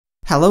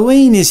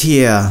Halloween is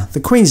here. The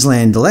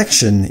Queensland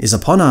election is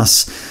upon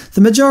us.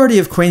 The majority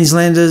of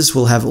Queenslanders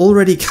will have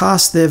already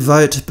cast their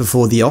vote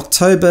before the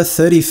October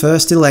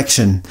 31st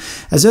election.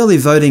 As early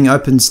voting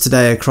opens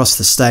today across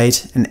the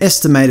state, an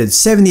estimated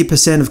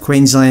 70% of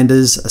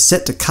Queenslanders are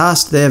set to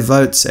cast their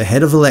votes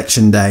ahead of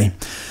election day.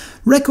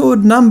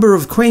 Record number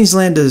of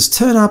Queenslanders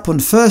turn up on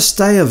first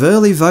day of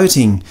early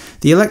voting.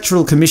 The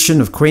Electoral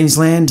Commission of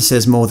Queensland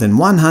says more than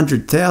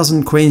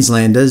 100,000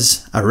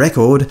 Queenslanders, a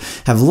record,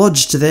 have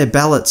lodged their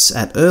ballots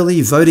at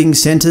early voting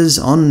centres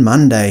on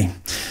Monday.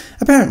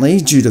 Apparently,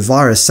 due to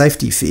virus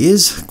safety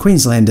fears,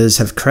 Queenslanders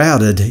have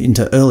crowded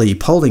into early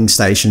polling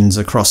stations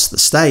across the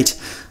state.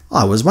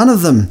 I was one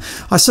of them.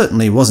 I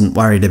certainly wasn't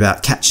worried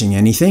about catching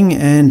anything,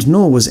 and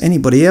nor was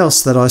anybody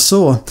else that I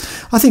saw.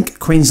 I think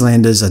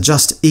Queenslanders are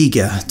just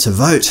eager to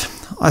vote.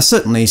 I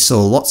certainly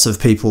saw lots of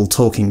people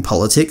talking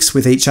politics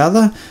with each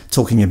other,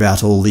 talking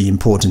about all the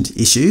important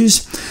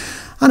issues.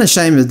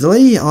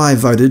 Unashamedly, I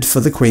voted for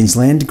the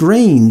Queensland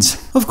Greens.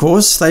 Of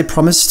course, they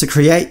promise to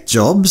create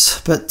jobs,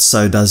 but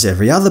so does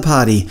every other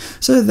party,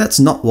 so that's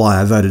not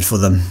why I voted for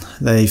them.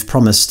 They've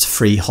promised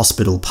free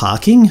hospital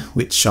parking,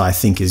 which I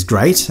think is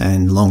great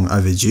and long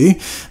overdue.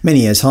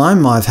 Many a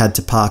time I've had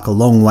to park a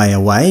long way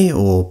away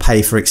or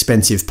pay for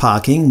expensive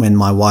parking when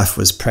my wife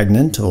was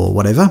pregnant or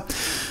whatever.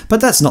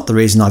 But that's not the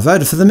reason I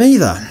voted for them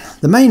either.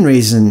 The main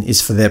reason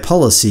is for their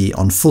policy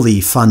on fully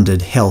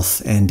funded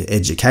health and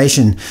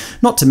education,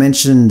 not to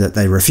mention that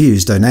they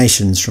refuse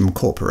donations from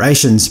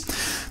corporations.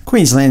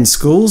 Queensland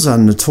schools are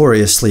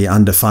notoriously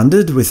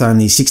underfunded, with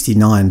only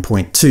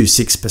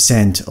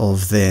 69.26%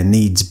 of their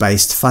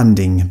needs-based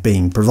funding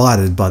being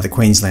provided by the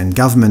Queensland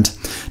Government.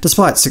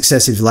 Despite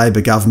successive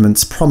Labor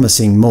governments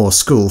promising more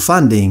school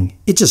funding,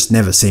 it just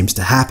never seems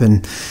to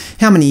happen.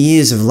 How many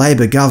years of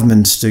Labor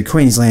government do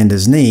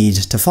Queenslanders need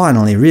to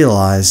finally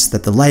realise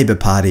that the Labor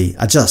Party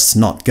are just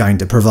not going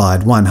to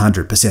provide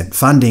 100%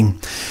 funding?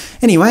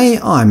 Anyway,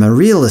 I'm a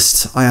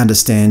realist. I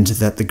understand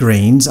that the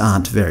Greens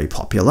aren't very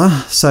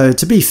popular, so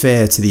to be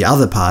fair to the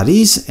other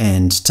parties,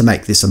 and to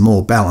make this a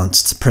more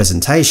balanced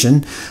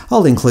presentation,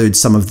 I'll include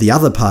some of the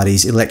other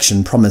parties'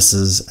 election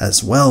promises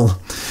as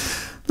well.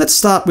 Let's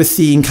start with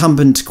the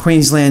incumbent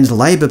Queensland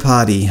Labor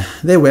Party.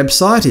 Their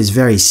website is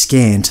very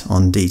scant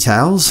on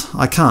details.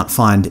 I can't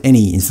find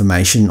any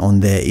information on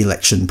their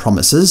election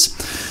promises.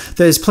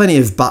 There's plenty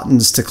of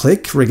buttons to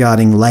click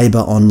regarding Labor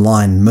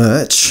online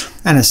merch,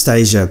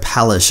 Anastasia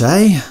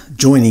Palaszczuk,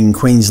 joining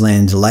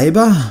Queensland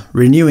Labor,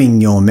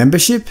 renewing your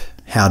membership,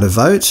 how to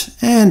vote,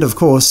 and of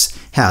course,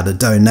 how to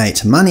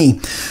donate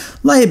money.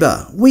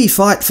 Labor, we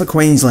fight for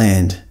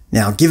Queensland.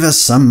 Now give us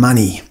some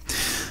money.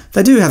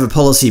 They do have a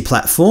policy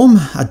platform,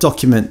 a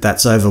document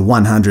that's over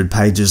 100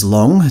 pages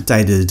long,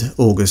 dated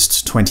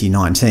August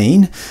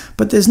 2019,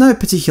 but there's no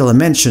particular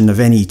mention of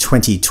any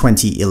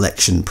 2020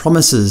 election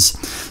promises.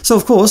 So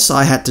of course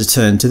I had to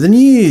turn to the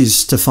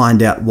news to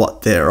find out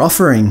what they're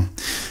offering.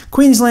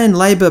 Queensland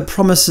Labor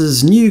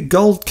promises new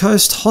Gold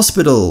Coast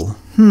hospital.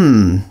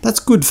 That's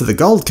good for the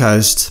Gold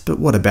Coast, but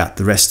what about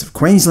the rest of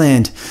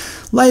Queensland?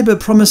 Labor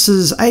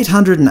promises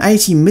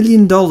 $880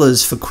 million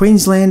for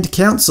Queensland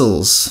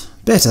councils.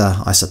 Better,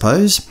 I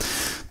suppose.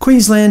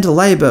 Queensland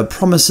Labor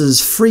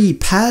promises free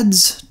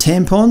pads,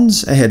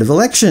 tampons ahead of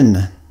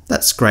election.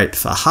 That's great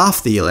for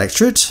half the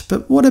electorate,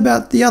 but what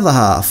about the other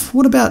half?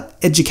 What about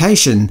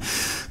education?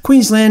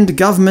 Queensland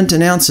Government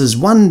announces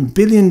 $1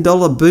 billion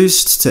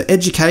boost to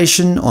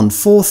education on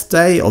fourth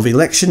day of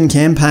election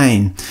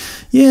campaign.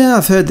 Yeah,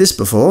 I've heard this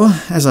before.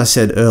 As I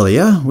said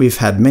earlier, we've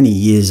had many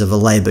years of a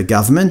Labor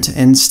government,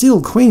 and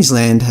still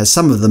Queensland has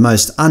some of the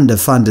most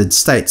underfunded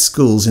state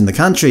schools in the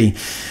country,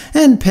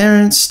 and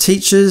parents,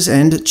 teachers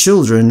and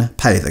children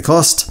pay the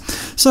cost.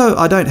 So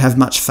I don't have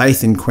much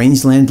faith in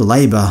Queensland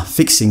Labor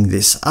fixing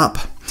this up.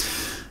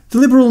 The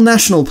Liberal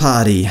National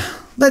Party.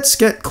 Let's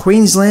get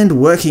Queensland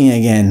working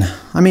again.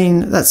 I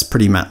mean, that's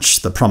pretty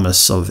much the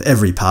promise of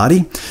every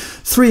party.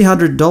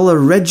 $300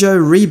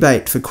 rego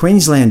rebate for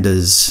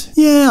Queenslanders.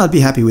 Yeah, I'd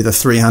be happy with a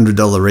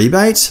 $300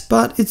 rebate,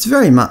 but it's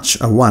very much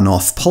a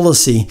one-off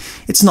policy.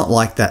 It's not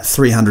like that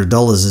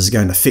 $300 is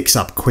going to fix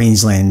up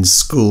Queensland's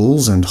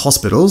schools and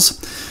hospitals.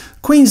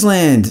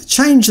 Queensland,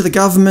 change the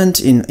government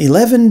in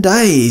 11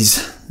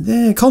 days.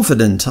 They're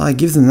confident, I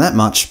give them that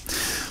much.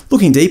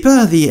 Looking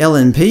deeper, the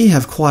LNP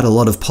have quite a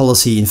lot of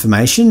policy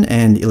information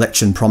and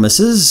election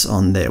promises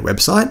on their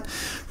website.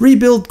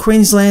 Rebuild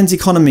Queensland's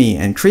economy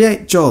and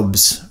create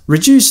jobs.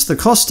 Reduce the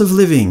cost of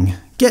living.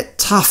 Get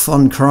tough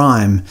on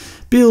crime.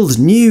 Build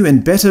new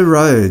and better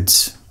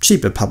roads.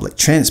 Cheaper public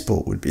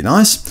transport would be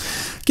nice.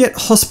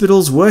 Get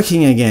hospitals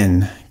working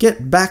again.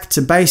 Get back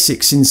to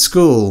basics in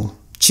school.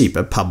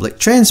 Cheaper public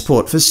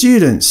transport for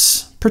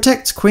students.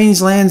 Protect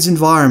Queensland's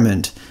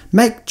environment.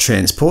 Make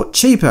transport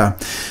cheaper.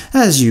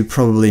 As you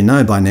probably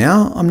know by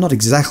now, I'm not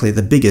exactly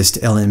the biggest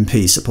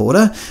LNP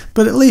supporter,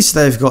 but at least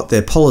they've got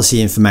their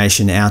policy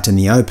information out in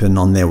the open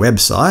on their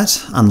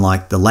website,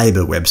 unlike the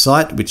Labor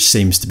website, which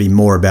seems to be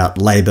more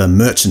about Labor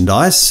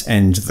merchandise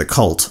and the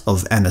cult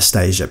of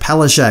Anastasia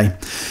Palaszczuk.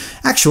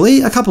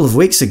 Actually, a couple of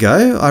weeks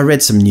ago, I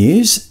read some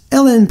news.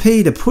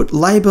 LNP to put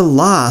Labor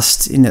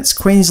last in its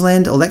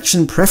Queensland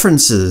election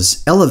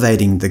preferences,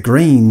 elevating the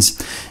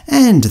Greens.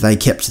 And they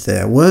kept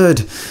their word.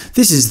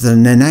 This is the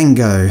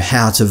Nanango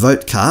How to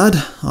Vote card.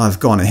 I've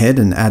gone ahead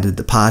and added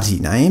the party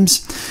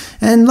names.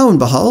 And lo and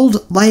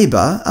behold,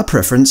 Labor are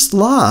preferenced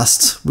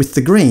last, with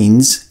the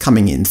Greens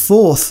coming in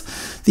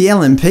fourth. The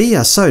LNP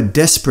are so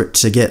desperate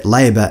to get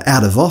Labor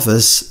out of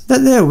office that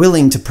they're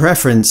willing to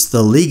preference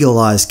the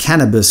Legalise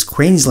Cannabis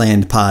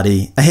Queensland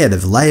Party ahead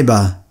of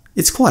Labor.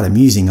 It's quite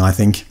amusing, I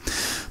think.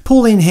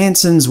 Pauline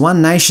Hanson's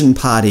One Nation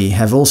Party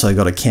have also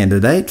got a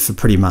candidate for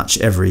pretty much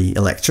every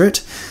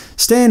electorate.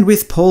 Stand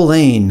with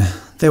Pauline.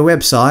 Their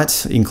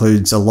website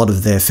includes a lot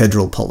of their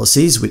federal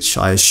policies, which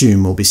I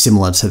assume will be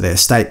similar to their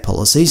state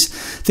policies.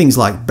 Things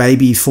like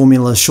baby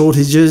formula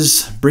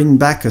shortages, bring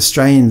back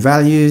Australian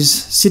values,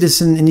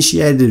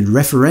 citizen-initiated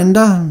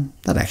referenda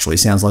 — that actually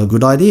sounds like a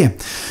good idea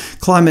 —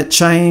 climate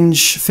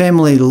change,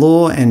 family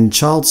law and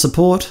child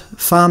support,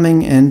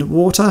 farming and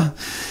water.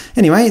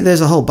 Anyway,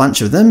 there's a whole bunch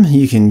of them.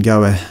 You can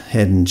go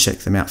ahead and check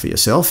them out for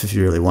yourself if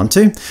you really want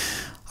to.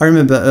 I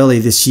remember early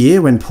this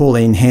year when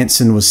Pauline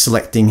Hanson was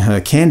selecting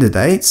her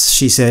candidates,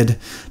 she said,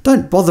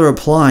 "Don't bother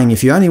applying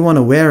if you only want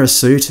to wear a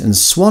suit and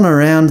swan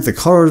around the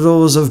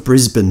corridors of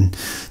Brisbane.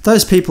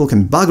 Those people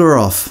can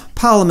bugger off.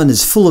 Parliament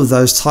is full of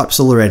those types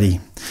already."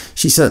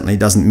 She certainly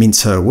doesn't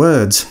mince her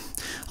words.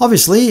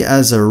 Obviously,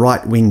 as a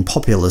right-wing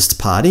populist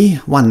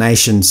party, One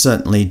Nation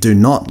certainly do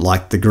not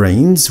like the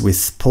Greens,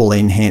 with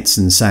Pauline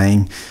Hanson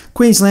saying,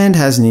 "Queensland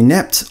has an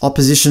inept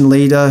opposition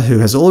leader who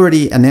has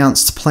already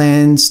announced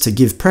plans to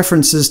give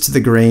preferences to the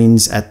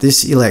Greens at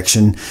this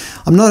election.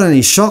 I'm not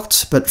only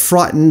shocked, but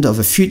frightened of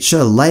a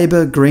future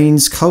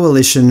Labor-Greens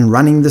coalition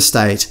running the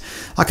state.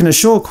 I can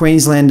assure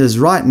Queenslanders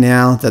right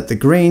now that the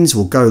Greens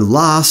will go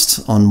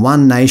last on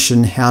One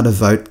Nation How to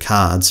Vote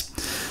cards."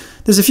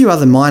 There's a few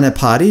other minor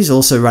parties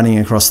also running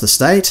across the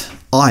state.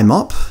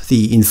 iMop,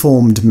 the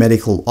Informed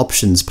Medical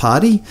Options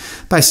Party.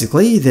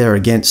 Basically, they're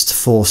against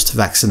forced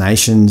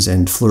vaccinations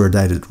and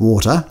fluoridated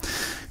water.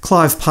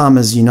 Clive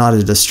Palmer's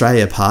United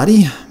Australia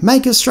Party.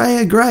 Make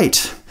Australia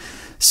Great.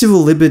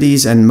 Civil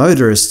Liberties and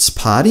Motorists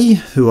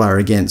Party, who are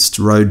against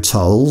road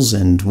tolls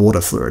and water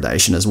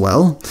fluoridation as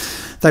well.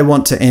 They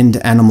want to end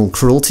animal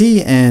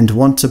cruelty and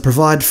want to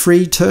provide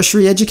free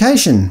tertiary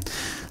education.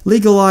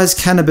 Legalise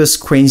Cannabis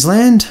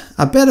Queensland,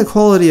 a better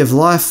quality of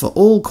life for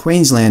all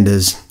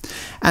Queenslanders.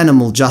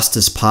 Animal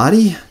Justice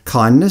Party,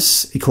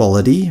 kindness,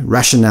 equality,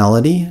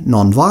 rationality,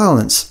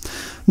 non-violence.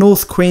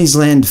 North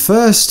Queensland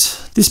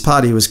First. This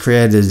party was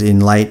created in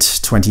late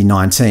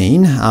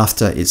 2019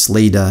 after its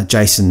leader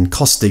Jason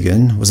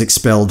Costigan was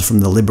expelled from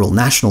the Liberal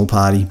National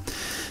Party.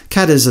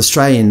 Katter's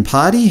Australian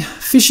Party,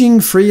 fishing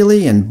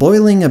freely and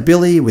boiling a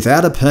billy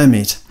without a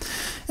permit.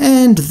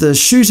 And the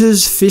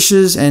Shooters,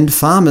 Fishers and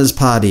Farmers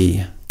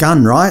Party.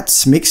 Gun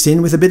rights mixed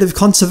in with a bit of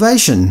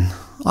conservation.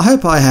 I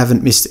hope I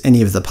haven't missed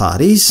any of the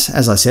parties.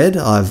 As I said,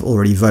 I've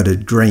already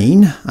voted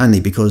Green, only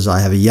because I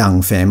have a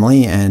young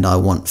family and I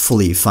want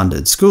fully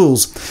funded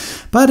schools.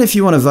 But if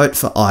you want to vote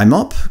for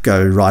iMop,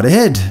 go right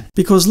ahead,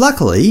 because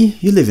luckily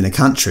you live in a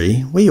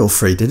country where you're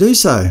free to do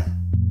so.